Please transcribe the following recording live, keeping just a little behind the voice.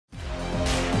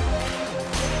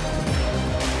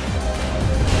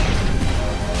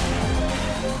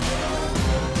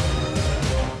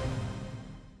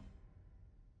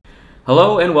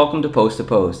Hello and welcome to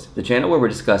Post, the channel where we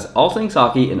discuss all things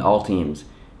hockey and all teams.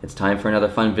 It's time for another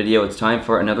fun video. It's time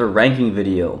for another ranking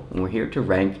video. And we're here to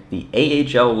rank the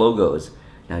AHL Logos.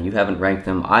 Now you haven't ranked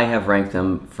them. I have ranked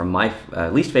them from my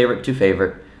least favorite to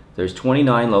favorite. There's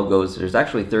 29 logos. There's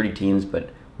actually 30 teams, but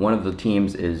one of the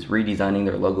teams is redesigning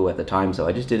their logo at the time, so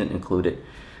I just didn't include it.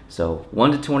 So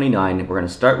 1 to 29. We're going to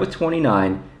start with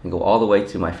 29 and go all the way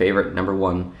to my favorite, number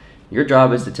 1. Your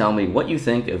job is to tell me what you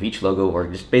think of each logo, or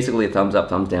just basically a thumbs up,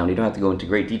 thumbs down. You don't have to go into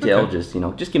great detail. Okay.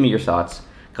 Just give me your thoughts,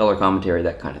 color commentary,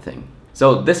 that kind of thing.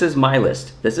 So this is my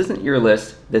list. This isn't your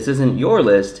list. This isn't your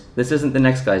list. This isn't the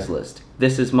next guy's list.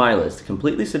 This is my list.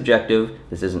 Completely subjective.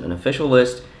 This isn't an official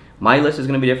list. My list is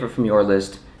going to be different from your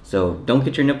list. So don't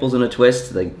get your nipples in a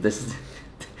twist. Like this.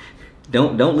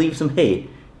 Don't leave some hate.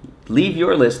 Leave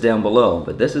your list down below.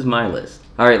 But this is my list.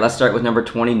 All right, let's start with number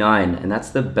 29, and that's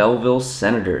the Belleville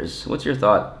Senators. What's your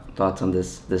thoughts on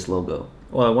this logo?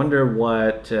 Well, I wonder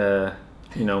what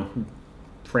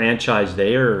franchise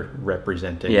they are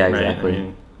representing. Yeah, right? exactly. I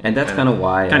mean, and that's kind of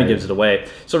why kind of gives it away.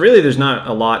 So really, there's not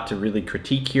a lot to really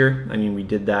critique here. I mean, we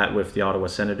did that with the Ottawa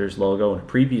Senators logo in a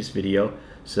previous video.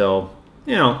 So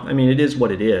I mean, it is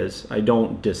what it is. I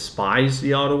don't despise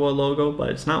the Ottawa logo, but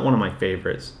it's not one of my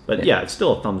favorites. But yeah, it's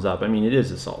still a thumbs up. I mean, it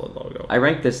is a solid logo. I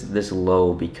rank this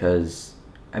low because,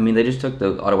 I mean, they just took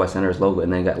the Ottawa Senators logo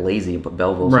and then got lazy and put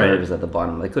Belleville Senators at the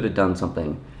bottom. They could have done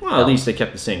something. Well, at least they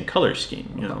kept the same color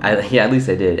scheme. Yeah, at least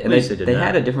they did. And they that.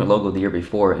 had a different logo the year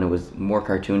before, and it was more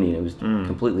cartoony, and it was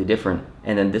completely different.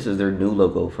 And then this is their new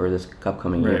logo for this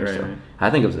upcoming year. So I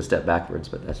think it was a step backwards,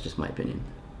 but that's just my opinion.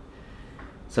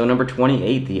 So number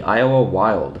 28, the Iowa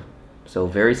Wild. So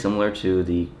very similar to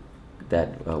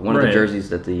one of the jerseys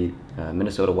that the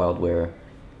Minnesota Wild wear.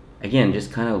 Again,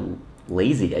 just kind of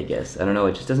lazy, I guess. I don't know.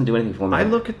 It just doesn't do anything for me. I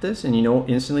look at this and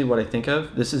instantly what I think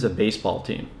of? This is a baseball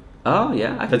team. Oh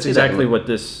yeah, that's exactly what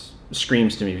this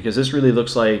screams to me, because this really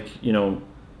looks like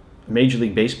Major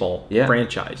League Baseball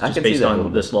franchise, just based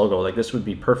on this logo. Like this would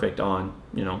be perfect on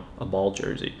a ball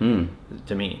jersey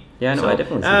to me. Yeah, no, I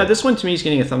definitely see that. This one to me is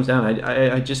getting a thumbs down.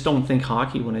 I just don't think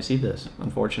hockey when I see this,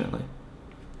 unfortunately.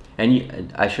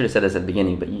 And I should have said this at the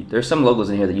beginning, but there's some logos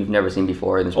in here that you've never seen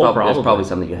before, and there's probably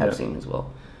some that you have seen as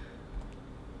well.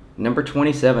 Number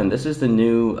 27, this is the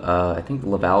new, I think,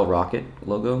 Laval Rocket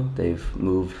logo. They've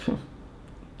moved,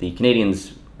 the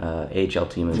Canadiens AHL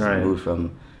team has moved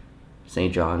from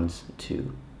St. John's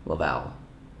to Laval,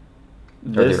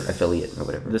 or their affiliate or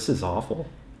whatever. This is awful.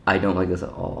 I don't like this at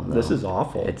all. No. This is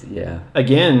awful. Yeah.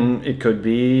 Again, it could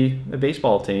be a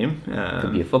baseball team.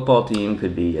 Could be a football team.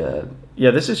 Could be. Yeah,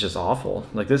 this is just awful.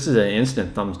 Like this is an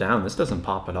instant thumbs down. This doesn't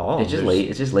pop at all. It's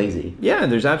just lazy. Yeah,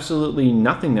 there's absolutely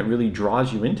nothing that really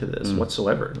draws you into this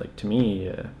whatsoever. Like to me,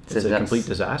 it's a complete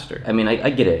disaster. I mean, I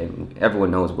get it.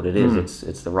 Everyone knows what it is.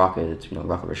 It's the Rocket. It's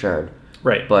Rocket Richard.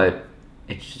 Right. But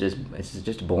it's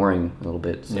just boring a little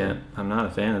bit. So. Yeah, I'm not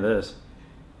a fan of this.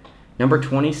 Number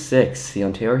 26, the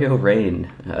Ontario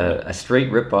Reign, a straight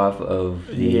ripoff of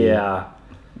the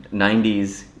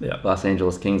 90s Los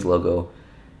Angeles Kings logo,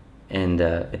 and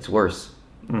it's worse.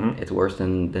 It's worse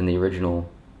than the original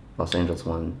Los Angeles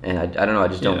one, and I don't know. I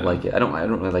just don't like it. I don't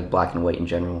really like black and white in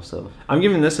general. So I'm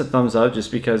giving this a thumbs up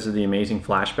just because of the amazing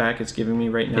flashback it's giving me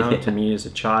right now. To me as a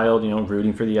child,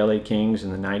 rooting for the LA Kings in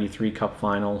the '93 Cup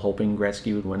final, hoping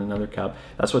Gretzky would win another cup.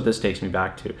 That's what this takes me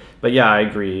back to. But yeah, I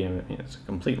agree. It's a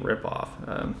complete ripoff.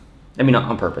 I mean,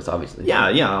 on purpose, obviously.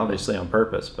 Yeah, obviously on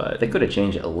purpose, but they could have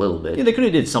changed it a little bit. Yeah, they could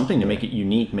have did something to make it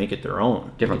unique, make it their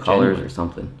own, different colors or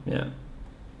something. Yeah.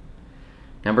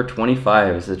 Number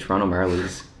 25 is the Toronto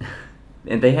Marlies,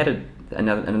 and they had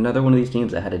another one of these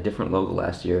teams that had a different logo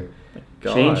last year.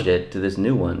 Changed it to this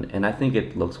new one, and I think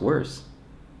it looks worse.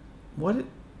 What?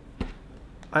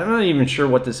 I'm not even sure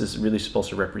what this is really supposed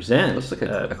to represent. It looks like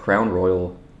a Crown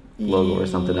Royal logo or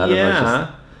something. I don't know. It's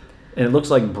just, and it looks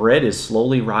like bread is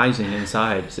slowly rising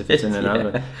inside as if it's in an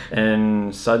oven.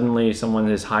 And suddenly someone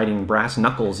is hiding brass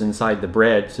knuckles inside the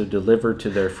bread to deliver to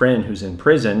their friend who's in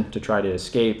prison to try to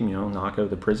escape, knock out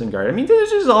the prison guard. I mean,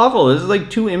 this is awful. This is like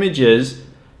two images.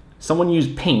 Someone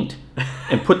used paint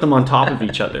and put them on top of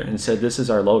each other and said, "This is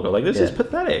our logo." Like, this is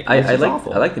pathetic. This is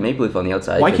awful. I like the maple leaf on the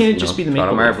outside. Why can't it just be the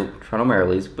maple leaf? Toronto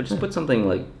Marlies, but just put something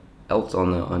like else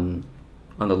on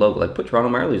the logo, like put Toronto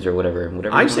Marlies or whatever.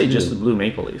 I say just the blue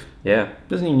maple leaf. Yeah,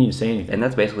 doesn't even need to say anything. And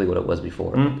that's basically what it was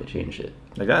before. They changed it.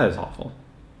 Like that is awful.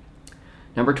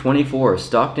 Number 24,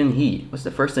 Stockton Heat. What's the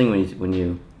first thing when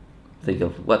you think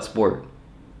of what sport?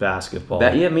 Basketball.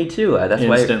 Yeah, me too. That's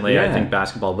instantly I think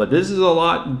basketball. But this is a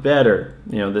lot better.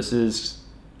 This is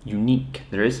unique.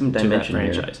 There is some dimension to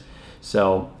that franchise.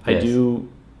 So I do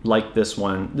like this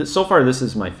one. So far, this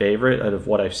is my favorite out of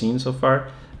what I've seen so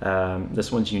far.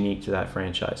 This one's unique to that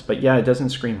franchise. But yeah, it doesn't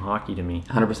scream hockey to me.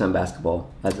 100%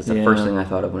 basketball. That's the first thing I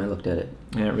thought of when I looked at it.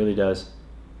 Yeah, it really does.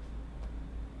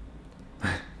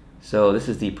 So this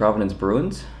is the Providence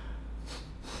Bruins.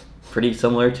 Pretty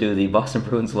similar to the Boston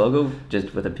Bruins logo,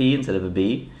 just with a P instead of a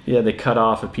B. Yeah, they cut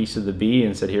off a piece of the B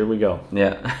and said, "Here we go."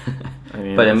 Yeah.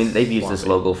 But I mean, they've used this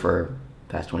logo for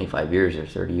past 25 years or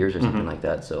 30 years or something like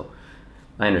that. So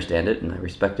I understand it and I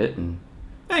respect it. And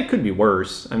it could be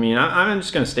worse. I mean, I'm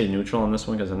just going to stay neutral on this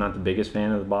one because I'm not the biggest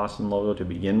fan of the Boston logo to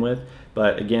begin with.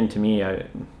 But again, to me,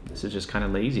 this is just kind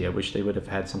of lazy. I wish they would have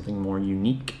had something more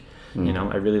unique. You know,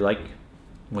 I really like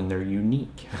when they're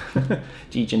unique to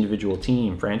each individual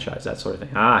team, franchise, that sort of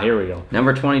thing. Here we go.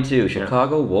 Number 22,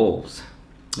 Chicago Wolves.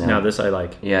 Now this I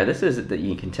like. Yeah, this is that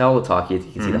you can tell it's hockey.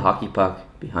 You can see the hockey puck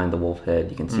behind the wolf head.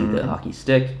 You can see the hockey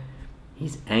stick.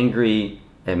 He's angry.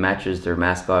 It matches their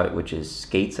mascot, which is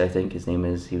Skates, I think his name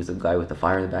is. He was the guy with the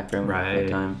fire in the background at that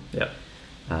time. Yep.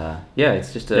 Yeah,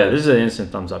 it's just this is an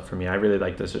instant thumbs up for me. I really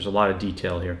like this. There's a lot of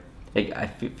detail here. I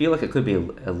feel like it could be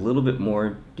a little bit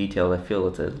more detailed. I feel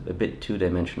it's a bit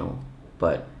two-dimensional,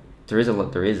 but there is a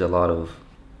lot of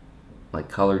like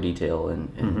color detail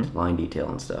and line detail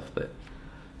and stuff. But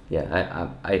yeah,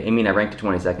 I mean I ranked it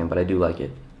 22nd, but I do like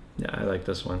it. Yeah, I like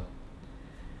this one.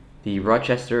 The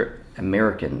Rochester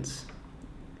Americans.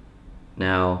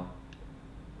 Now,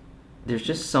 there's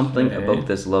just something about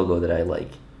this logo that I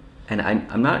like, and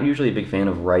I'm not usually a big fan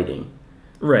of writing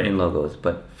in logos,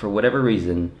 but for whatever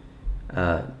reason.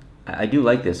 I do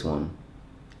like this one.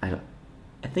 I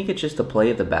think it's just the play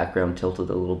of the background tilted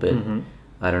a little bit.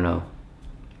 I don't know.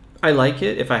 I like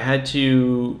it. If I had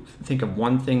to think of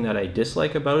one thing that I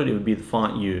dislike about it, it would be the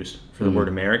font used for the word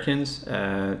Americans.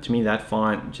 To me, that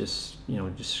font just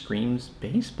screams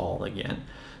baseball again.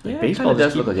 Like baseball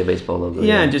does look like a baseball logo.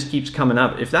 Yeah, it just keeps coming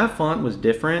up. If that font was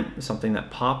different, something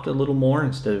that popped a little more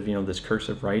instead of this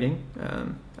cursive writing,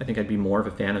 I think I'd be more of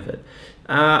a fan of it.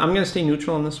 I'm going to stay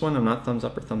neutral on this one. I'm not thumbs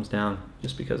up or thumbs down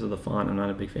just because of the font. I'm not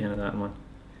a big fan of that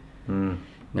one.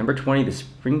 Number 20, the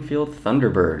Springfield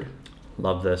Thunderbird.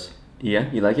 Love this.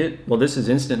 Yeah, you like it? Well, this is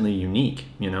instantly unique,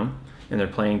 and they're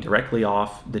playing directly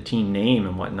off the team name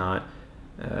and whatnot.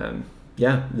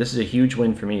 Yeah, this is a huge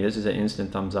win for me. This is an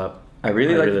instant thumbs up. I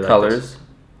really like the colors.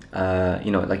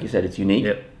 Like you said, it's unique.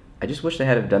 Yep. I just wish they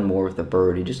had done more with the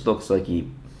bird. He just looks like he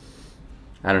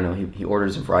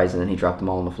orders some fries and then he dropped them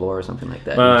all on the floor or something like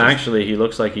that. Well, actually, he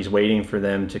looks like he's waiting for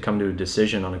them to come to a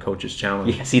decision on a coach's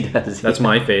challenge. Yes, he does. That's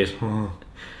my face.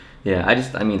 Yeah,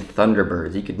 I mean,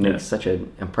 Thunderbirds. You could make such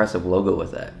an impressive logo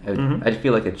with that. I just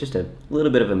feel like it's just a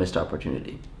little bit of a missed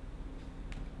opportunity.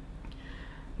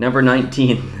 Number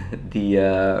 19,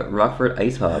 the Rockford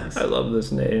Ice Hogs. I love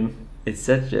this name. It's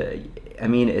such a... I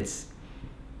mean, it's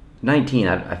 19.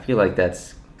 I feel like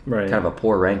that's kind of a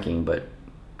poor ranking, but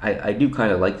I do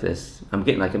kind of like this. I'm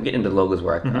getting into logos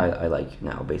where I like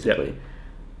now, basically. Yep.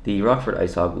 The Rockford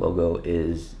Ice Hog logo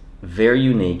is very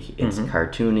unique. It's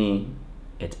cartoony.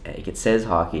 It says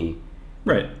hockey.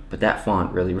 Right. But that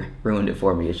font really ruined it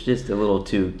for me. It's just a little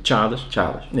too... Childish?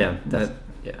 Childish. Yeah.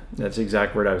 That's the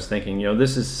exact word I was thinking.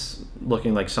 This is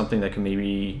looking like something that can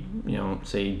maybe,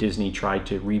 say Disney tried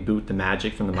to reboot the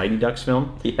magic from the Mighty Ducks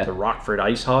film. The Rockford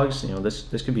Ice Hogs.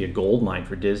 This could be a gold mine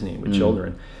for Disney with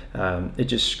children. It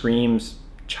just screams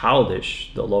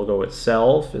childish, the logo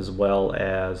itself, as well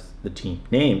as the team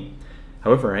name.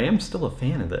 However, I am still a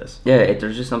fan of this. Yeah,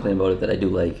 there's just something about it that I do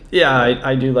like. Yeah,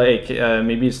 I do like.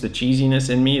 Maybe it's the cheesiness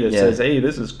in me that says, hey,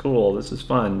 this is cool, this is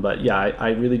fun. But yeah, I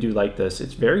really do like this.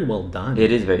 It's very well done.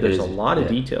 It is very... There's a lot of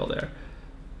detail there.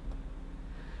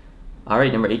 All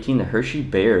right, number 18, the Hershey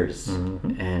Bears.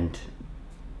 And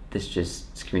this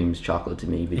just screams chocolate to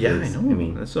me. Because, I know. I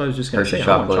mean, that's what I was just going to say.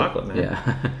 Chocolate, man.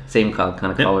 Yeah, same kind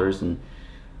of colors. And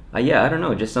I don't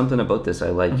know, just something about this I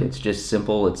like. It's just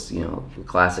simple. It's, the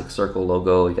classic circle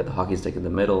logo. You got the hockey stick in the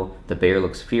middle. The bear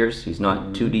looks fierce. He's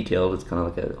not too detailed. It's kind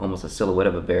of like almost a silhouette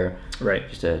of a bear. Right.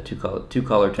 Just a two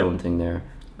color tone thing there.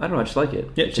 I don't know, I just like it.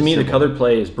 Yeah, to me, the color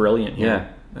play is brilliant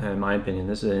here. In my opinion,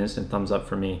 this is an instant thumbs up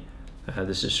for me.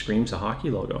 This just screams a hockey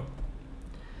logo.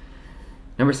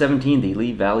 Number 17, the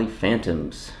Lee Valley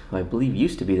Phantoms, who I believe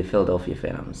used to be the Philadelphia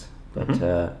Phantoms. But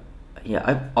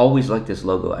I've always liked this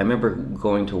logo. I remember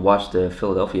going to watch the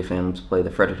Philadelphia Phantoms play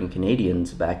the Fredericton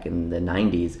Canadians back in the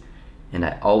 90s, and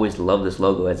I always loved this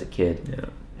logo as a kid. Yeah.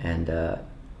 And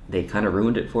they kind of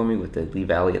ruined it for me with the Lee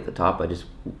Valley at the top. I just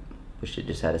wish it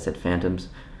just had said Phantoms.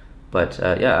 But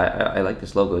I like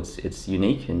this logo. It's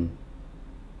unique, and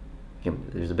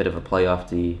there's a bit of a play off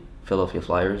the Philadelphia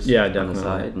Flyers definitely. on the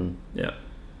side. And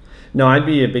No, I'd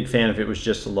be a big fan if it was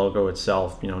just the logo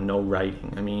itself, you know, no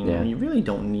writing. I mean, Yeah. you really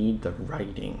don't need the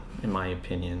writing, in my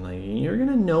opinion. Like, you're going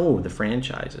to know the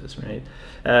franchises, right?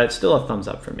 It's still a thumbs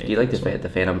up for me. Do you like the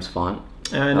Phantom's font?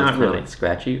 Not really. Like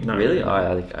scratchy. Not really? really. Oh,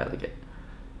 I like it.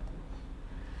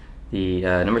 The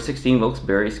number 16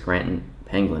 Wilkes-Barre Scranton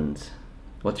Penguins.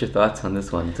 What's your thoughts on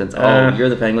this one? Since you're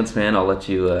the Penguins fan, I'll let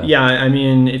you. Yeah, I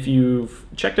mean, if you've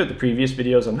checked out the previous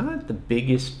videos, I'm not the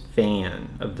biggest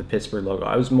fan of the Pittsburgh logo.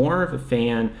 I was more of a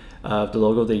fan of the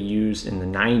logo they used in the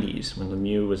 90s when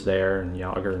Lemieux was there and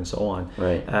Yager and so on.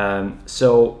 Right.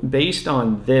 So based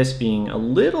on this being a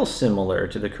little similar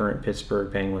to the current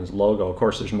Pittsburgh Penguins logo, of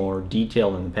course there's more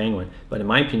detail in the Penguin, but in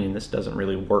my opinion this doesn't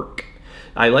really work.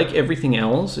 I like everything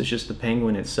else, it's just the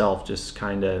Penguin itself just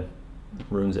kind of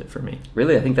ruins it for me.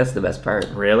 Really, I think that's the best part.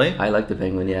 Really? I like the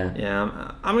Penguin, yeah.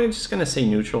 Yeah, I'm just going to say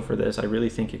neutral for this. I really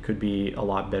think it could be a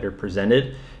lot better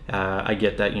presented. I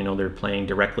get that, you know, they're playing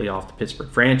directly off the Pittsburgh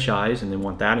franchise and they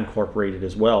want that incorporated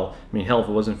as well. I mean, hell, if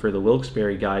it wasn't for the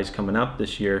Wilkes-Barre guys coming up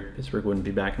this year, Pittsburgh wouldn't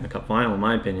be back in the Cup final, in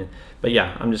my opinion. But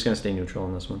yeah, I'm just going to stay neutral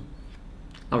on this one.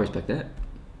 I'll respect that.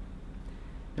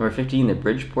 Number 15, the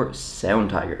Bridgeport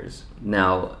Sound Tigers.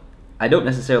 Now, I don't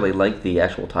necessarily like the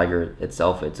actual tiger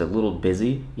itself. It's a little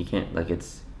busy. You can't, like,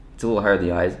 it's a little hard on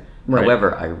the eyes. Right.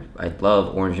 However, I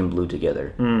love orange and blue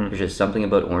together. There's just something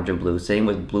about orange and blue. Same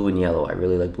with blue and yellow. I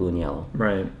really like blue and yellow.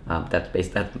 Right.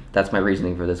 That's my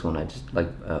reasoning for this one. I just like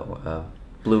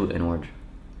blue and orange.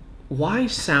 Why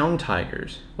Sound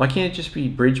Tigers? Why can't it just be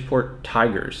Bridgeport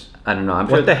Tigers? I don't know.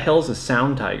 What the hell's a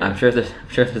Sound Tiger? I'm sure there's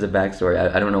a backstory.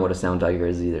 I don't know what a sound tiger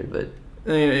is either, but I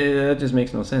mean, that just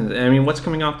makes no sense. I mean, what's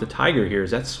coming off the tiger here?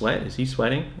 Is that sweat? Is he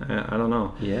sweating? I don't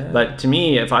know. Yeah. But to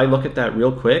me, if I look at that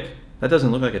real quick, that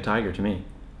doesn't look like a tiger to me.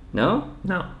 No?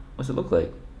 No. What's it look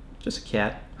like? Just a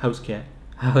cat. House cat.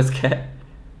 House cat.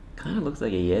 Kind of looks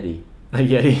like a yeti. A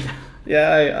yeti.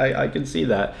 Yeah, I can see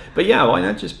that. But yeah, why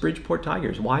not just Bridgeport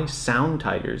Tigers? Why Sound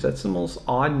Tigers? That's the most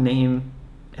odd name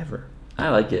ever. I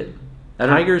like it.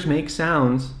 Tigers make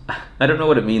sounds. I don't know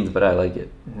what it means, but I like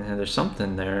it. Yeah, there's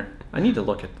something there. I need to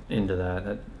look into that.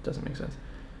 That doesn't make sense.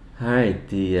 All right,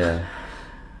 the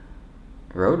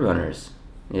Roadrunners.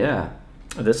 Yeah.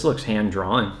 This looks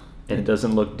hand-drawn. It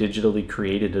doesn't look digitally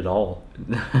created at all.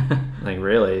 Like,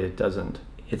 really, it doesn't.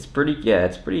 It's pretty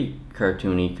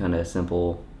cartoony, kind of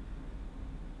simple.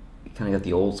 Kind of got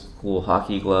the old school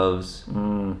hockey gloves.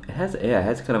 It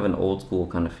has kind of an old school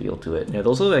kind of feel to it. Yeah,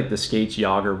 those look like the skates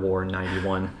Yager wore in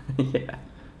 '91. Yeah,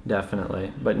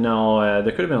 definitely. But no,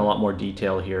 there could have been a lot more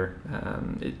detail here.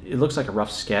 It looks like a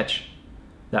rough sketch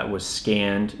that was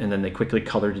scanned and then they quickly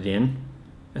colored it in,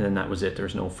 and then that was it.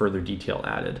 There's no further detail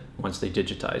added once they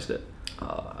digitized it.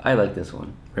 I like this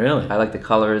one. Really? I like the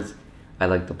colors. I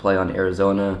like the play on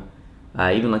Arizona.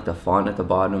 I even like the font at the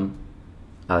bottom.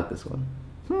 I like this one.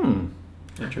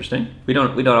 Interesting. We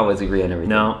don't always agree on everything.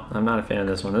 No, I'm not a fan of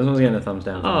this one. This one's getting a thumbs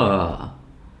down. All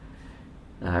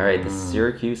right, the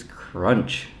Syracuse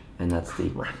Crunch, and that's the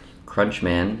Crunch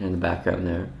Man in the background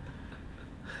there.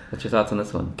 What's your thoughts on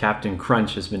this one? Captain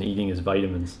Crunch has been eating his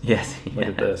vitamins. Yes. Look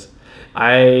at this.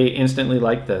 I instantly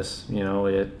like this. You know,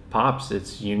 it pops.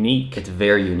 It's unique. It's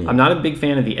very unique. I'm not a big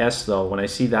fan of the S though. When I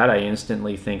see that, I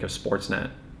instantly think of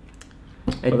Sportsnet.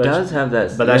 It does have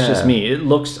that. But that's just me. It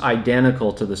looks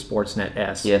identical to the Sportsnet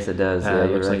S. Yes, it does. Yeah,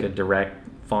 it looks like a direct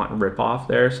font ripoff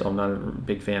there, so I'm not a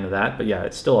big fan of that. But yeah,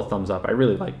 it's still a thumbs up. I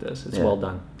really like this. It's well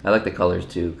done. I like the colors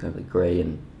too, kind of like gray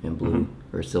and blue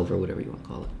or silver, whatever you want to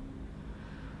call it.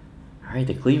 All right,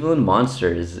 the Cleveland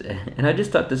Monsters, and I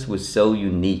just thought this was so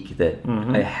unique that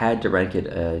I had to rank it,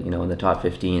 in the top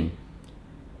 15,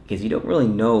 because you don't really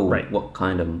know what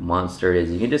kind of monster it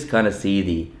is. You can just kind of see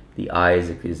the eyes.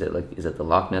 Is it the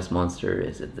Loch Ness monster?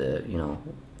 Is it the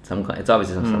some kind? It's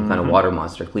obviously some kind of water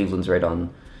monster. Cleveland's right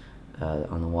on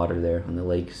the water there on the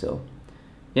lake. So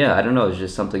yeah, I don't know. It's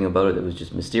just something about it that was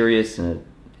just mysterious, and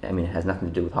it has nothing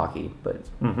to do with hockey, but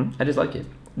I just like it.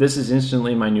 This is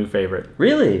instantly my new favorite.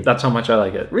 Really? That's how much I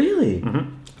like it. Really?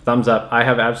 Thumbs up. I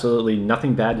have absolutely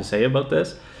nothing bad to say about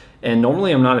this. And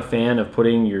normally I'm not a fan of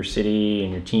putting your city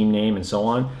and your team name and so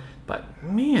on. But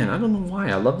man, I don't know why.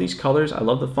 I love these colors. I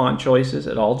love the font choices.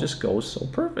 It all just goes so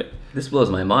perfect. This blows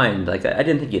my mind. Like, I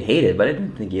didn't think you'd hate it, but I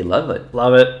didn't think you'd love it.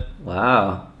 Love it.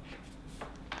 Wow.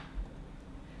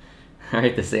 All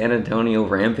right, the San Antonio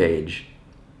Rampage.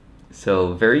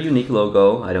 So, very unique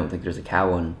logo. I don't think there's a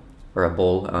cow or a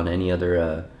bull on any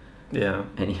other Yeah.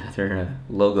 any other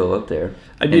logo out there.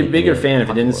 I'd be a bigger the fan if it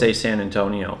hockey didn't world. say San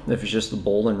Antonio. If it's just the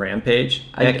bowl and Rampage,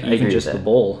 I heck, agree even with just the that.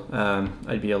 bowl,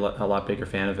 I'd be a lot bigger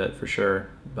fan of it for sure.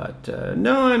 But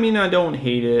no, I mean, I don't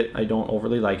hate it. I don't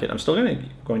overly like it. I'm still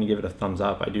going to give it a thumbs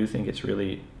up. I do think it's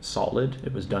really solid.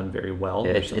 It was done very well.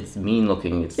 Yeah, it's mean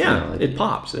looking. It's, you Yeah, know, like, it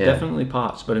pops. It yeah. definitely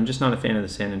pops. But I'm just not a fan of the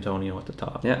San Antonio at the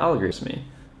top. Yeah, I'll agree. It's me.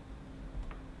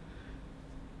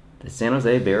 The San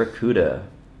Jose Barracuda.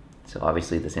 So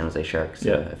obviously the San Jose Sharks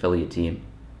Yeah. affiliate team.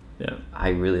 Yeah. I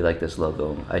really like this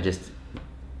logo. I'm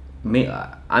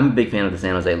a big fan of the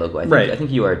San Jose logo. Right. I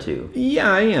think you are too.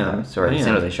 Yeah, I am. Sorry, I the am.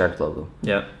 San Jose Sharks logo.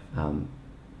 Yeah.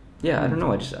 Yeah, I don't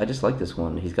know. I just like this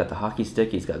one. He's got the hockey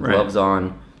stick. He's got Right. gloves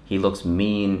on. He looks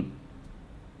mean.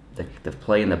 The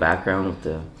play in the background with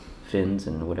the fins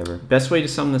and whatever. Best way to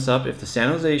sum this up, if the San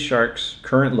Jose Sharks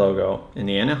current logo and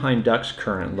the Anaheim Ducks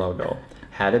current logo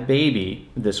had a baby,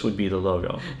 this would be the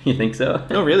logo. You think so?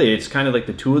 No, really, it's kind of like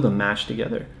the two of them mashed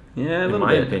together. Yeah, a in little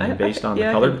my bit. opinion, based on yeah,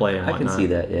 the color I can, play and I can whatnot. see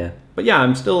that. Yeah. But yeah,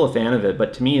 I'm still a fan of it,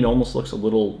 but to me it almost looks a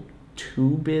little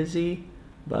too busy,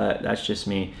 but that's just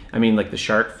me. I mean, like the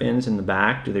shark fins in the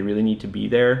back, do they really need to be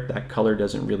there? That color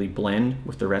doesn't really blend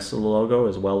with the rest of the logo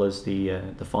as well as the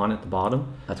font at the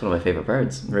bottom. That's one of my favorite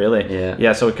parts. Really? Yeah.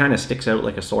 Yeah, so it kind of sticks out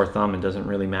like a sore thumb and doesn't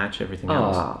really match everything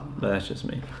else. Aw. But that's just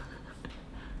me.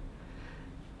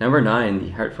 Number 9,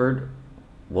 the Hartford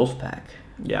Wolfpack.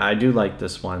 Yeah, I do like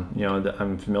this one. You know,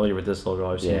 I'm familiar with this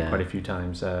logo. I've seen it Yeah. quite a few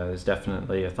times. It's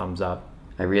definitely a thumbs up.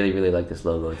 I really, really like this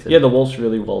logo. It's Yeah, the wolf's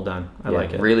really well done. I yeah,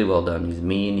 like it. Really well done. He's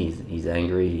mean. He's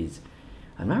angry.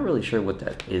 I'm not really sure what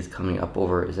that is coming up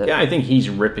over. Is that? Yeah, I think he's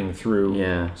ripping through,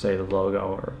 Yeah. say, the logo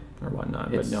or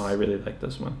whatnot. But It's- no, I really like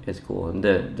this one. It's cool. And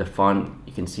the font,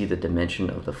 you can see the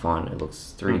dimension of the font. It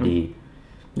looks 3D.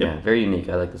 Yep. Yeah, very unique.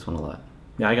 I like this one a lot.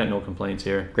 Yeah, I got no complaints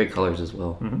here. Great colors as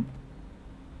well. Mm-hmm.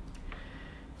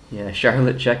 Yeah,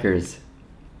 Charlotte Checkers.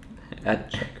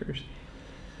 Checkers.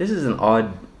 This is an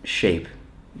odd shape.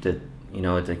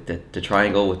 It's like the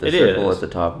triangle with the It circle is. at the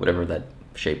top, whatever that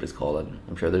shape is called.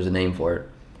 I'm sure there's a name for it.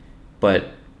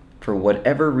 But for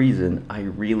whatever reason, I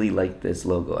really like this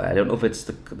logo. I don't know if it's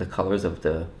the colors of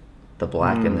the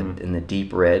black and the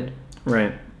deep red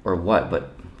Right. or what,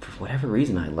 but for whatever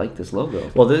reason, I like this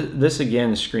logo. Well, this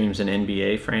again screams an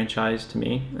NBA franchise to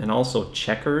me. And also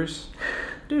Checkers.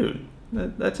 Dude,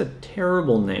 that's a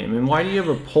terrible name. And why do you have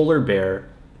a polar bear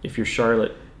if you're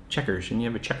Charlotte Checkers? Shouldn't you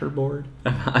have a checkerboard?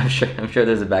 I'm sure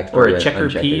there's a backstory. Or a on checker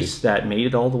Checkers. piece that made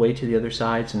it all the way to the other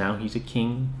side, so now he's a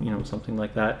king, something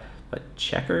like that. But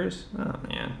Checkers? Oh,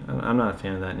 man. I'm not a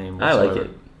fan of that name I whatsoever.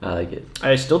 like it.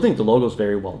 I still think the logo's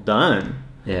very well done.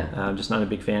 Yeah. I'm just not a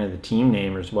big fan of the team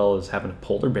name as well as having a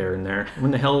polar bear in there.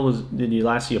 When the hell did you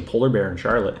last see a polar bear in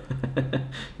Charlotte?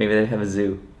 Maybe they have a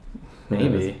zoo.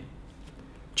 Maybe.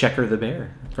 Checker the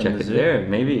bear from Check the it zoo. there.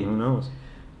 Maybe. Who knows?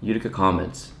 Utica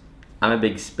comments. I'm a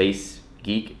big space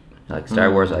geek. I like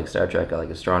Star Wars. I like Star Trek. I like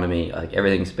astronomy. I like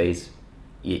everything space.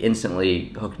 You instantly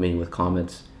hooked me with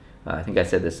comets. I think I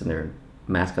said this in their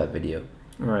mascot video.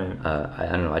 Right. I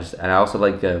don't know. I also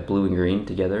like blue and green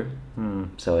together. Hmm.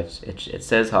 So it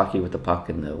says hockey with the puck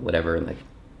and the whatever and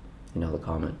the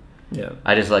comment. Yeah.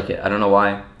 I just like it. I don't know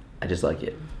why. I just like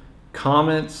it.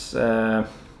 Comets,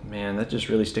 man, that just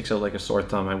really sticks out like a sore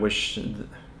thumb. I wish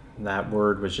that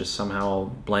word was just somehow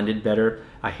blended better.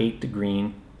 I hate the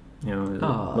green. It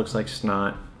Aw. looks like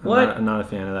snot. What? I'm not a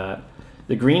fan of that.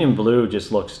 The green and blue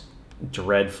just looks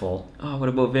dreadful Oh, what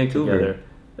about Vancouver? together.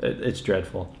 It's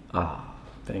dreadful. Oh,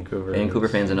 Vancouver. Vancouver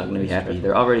fans are not going to be happy.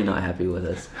 They're already not happy with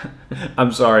us.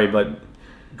 I'm sorry, but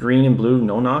green and blue,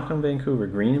 no knock on Vancouver.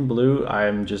 Green and blue,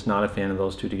 I'm just not a fan of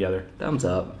those two together. Thumbs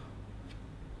up.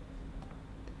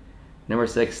 Number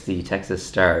 6, the Texas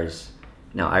Stars.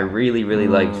 Now, I really, really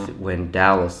liked when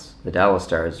the Dallas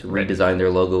Stars Right. redesigned their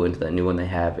logo into that new one they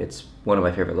have. It's one of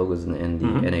my favorite logos in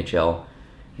the NHL.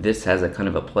 This has a kind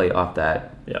of a play off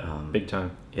that. Yeah, big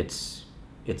time. It's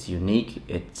unique.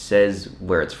 It says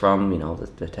where it's from,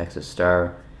 the Texas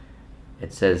Star.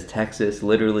 It says Texas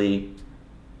literally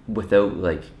without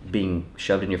being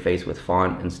shoved in your face with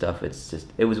font and stuff.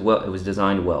 It was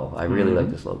designed well. I really like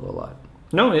this logo a lot.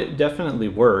 No, it definitely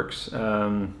works.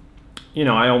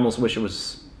 I almost wish it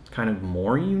was kind of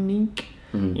more unique,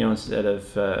 instead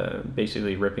of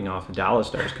basically ripping off the Dallas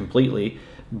Stars completely.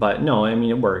 But no, I mean,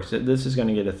 it works. This is going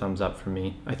to get a thumbs up from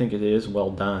me. I think it is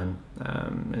well done.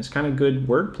 It's kind of good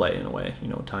wordplay in a way,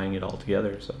 tying it all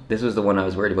together. So This was the one I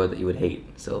was worried about that you would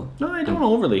hate. So no, I don't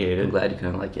overly hate I'm it. glad you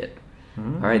kind of like it. All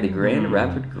right, the Grand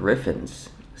Rapid Griffins.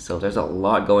 So there's a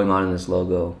lot going on in this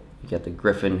logo. You got the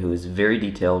Griffin, who is very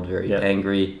detailed, very Yep.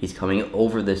 angry. He's coming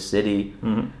over the city.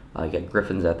 You got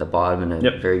Griffins at the bottom in a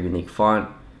Yep. very unique font.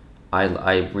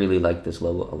 I really like this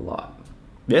logo a lot.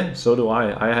 Yeah, so do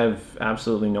I. I have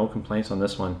absolutely no complaints on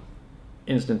this one.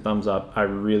 Instant thumbs up. I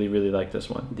really, really like this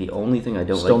one. The only thing I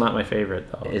don't Still like not my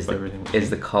favorite though. is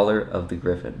the color of the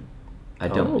griffin. I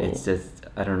don't. Oh. It's just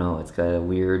I don't know. It's got a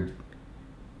weird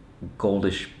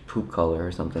goldish poop color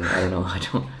or something. I don't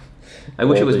know. I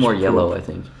wish it was more yellow. I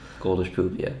think goldish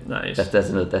poop. Yeah. Nice.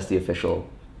 That's the official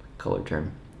color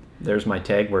term. There's my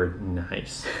tag word.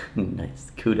 Nice.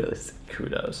 Nice. Kudos.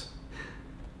 Kudos.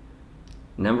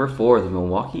 Number 4, the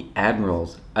Milwaukee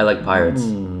Admirals. I like pirates.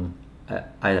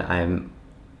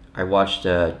 I watched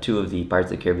 2 of the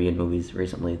Pirates of the Caribbean movies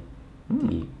recently.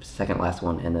 The second last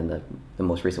one, and then the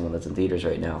most recent one that's in theaters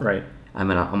right now. Right. I'm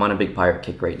on a big pirate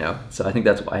kick right now, so I think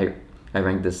that's why I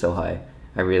ranked this so high.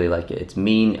 I really like it. It's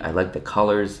mean. I like the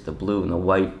colors, the blue and the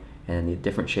white, and the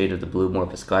different shade of the blue, more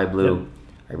of a sky blue. Yep.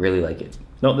 I really like it.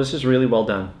 No, this is really well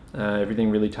done.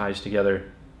 Everything really ties together.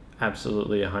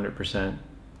 Absolutely 100%.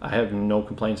 I have no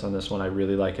complaints on this one. I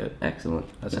really like it. Excellent.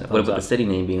 What about the city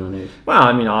name being on it? Well,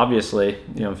 I mean, obviously,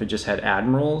 if it just had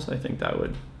Admirals, I think that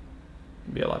would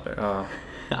be a lot better.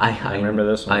 I remember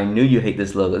this one. I knew you hate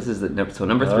this logo. This is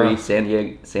number 3,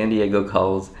 San Diego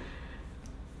Gulls.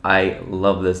 I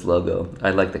love this logo. I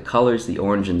like the colors, the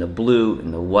orange and the blue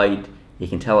and the white. You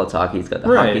can tell it's hockey. He's got the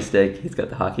hockey stick. He's got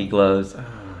the hockey gloves.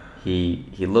 He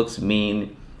looks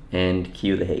mean, and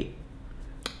cue the hate.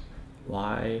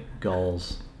 Why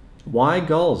gulls? Why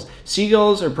gulls?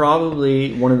 Seagulls are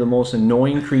probably one of the most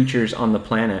annoying creatures on the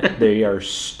planet. They are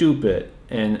stupid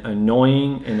and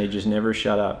annoying, and they just never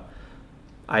shut up.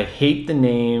 I hate the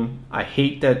name. I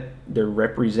hate that they're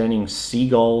representing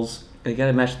seagulls. You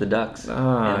gotta match the ducks.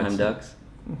 Anaheim Ducks.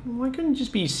 Why couldn't it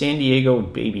just be San Diego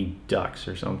baby ducks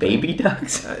or something? Baby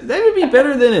ducks? That would be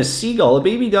better than a seagull. A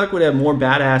baby duck would have more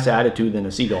badass attitude than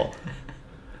a seagull.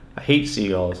 I hate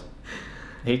seagulls.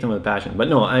 I hate them with a passion. But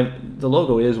no, the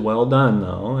logo is well done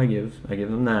though. I give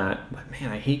them that. But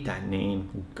man, I hate that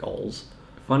name, gulls.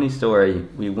 Funny story.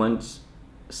 We once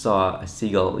saw a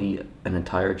seagull eat an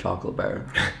entire chocolate bar.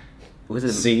 Was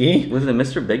it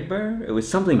Mr. Big Bear? It was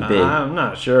something big. I'm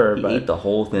not sure, he but ate the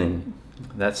whole thing.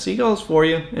 That's seagulls for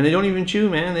you. And they don't even chew,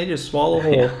 man. They just swallow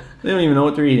whole. Yeah. They don't even know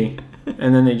what they're eating.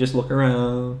 And then they just look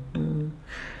around.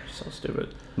 So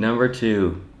stupid. Number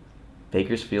 2,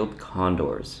 Bakersfield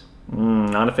Condors.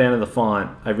 Not a fan of the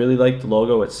font. I really like the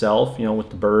logo itself, with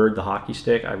the bird, the hockey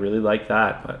stick. I really like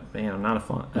that. But man, I'm not a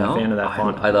fan of that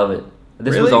font. I love it.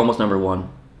 This was almost number 1.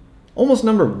 Almost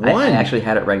number 1? I actually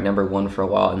had it ranked number 1 for a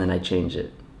while, and then I changed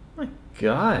it. My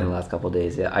God. In the last couple of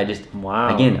days, yeah.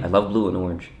 Wow. Again, I love blue and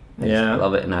orange. I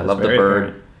love it, and I love the bird.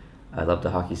 Apparent. I love the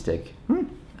hockey stick. All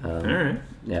right.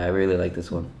 Yeah, I really like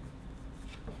this one.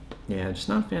 Yeah, just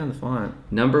not a fan of the font.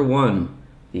 Number 1,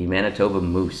 the Manitoba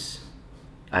Moose.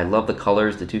 I love the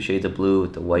colors, the 2 shades of blue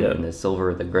with the white and the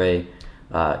silver, the gray.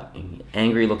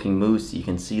 Angry looking moose. You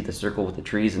can see the circle with the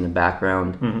trees in the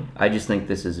background. I just think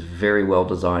this is very well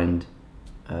designed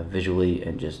visually,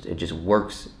 and it just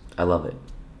works. I love it.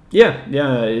 Yeah,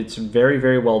 it's very,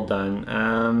 very well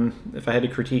done. If I had to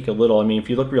critique a little, I mean, if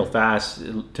you look real fast,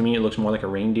 to me it looks more like a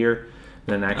reindeer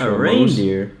than an actual moose.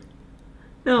 Reindeer?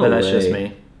 No, but that's just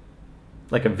me.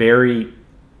 Like a very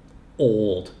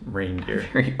old reindeer.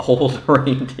 Very old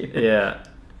reindeer. Yeah.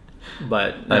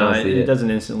 But it doesn't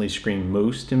instantly scream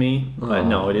moose to me. But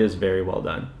no, it is very well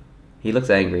done. He looks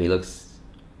angry. He looks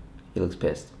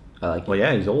pissed. I like it. Well,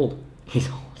 yeah, he's old. He's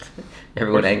old.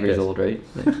 Everyone angry is old, right?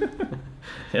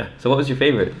 Yeah. So what was your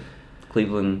favorite?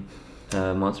 Cleveland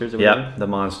Monsters? Yeah, the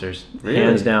Monsters. Really?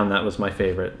 Hands down, that was my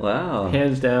favorite. Wow.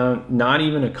 Hands down, not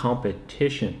even a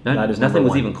competition. Nothing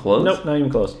was even close? Nope, not even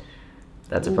close.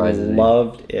 That surprises me.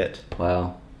 Loved it.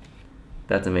 Wow.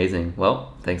 That's amazing.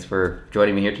 Well, thanks for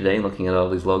joining me here today and looking at all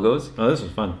these logos. Oh, this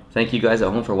was fun. Thank you guys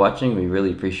at home for watching. We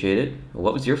really appreciate it.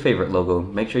 What was your favorite logo?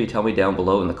 Make sure you tell me down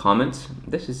below in the comments.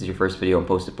 If this is your first video on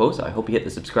Post to Post, I hope you hit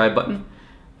the subscribe button.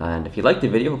 And if you liked the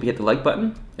video, hope you hit the like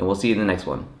button. And we'll see you in the next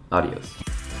one. Adios.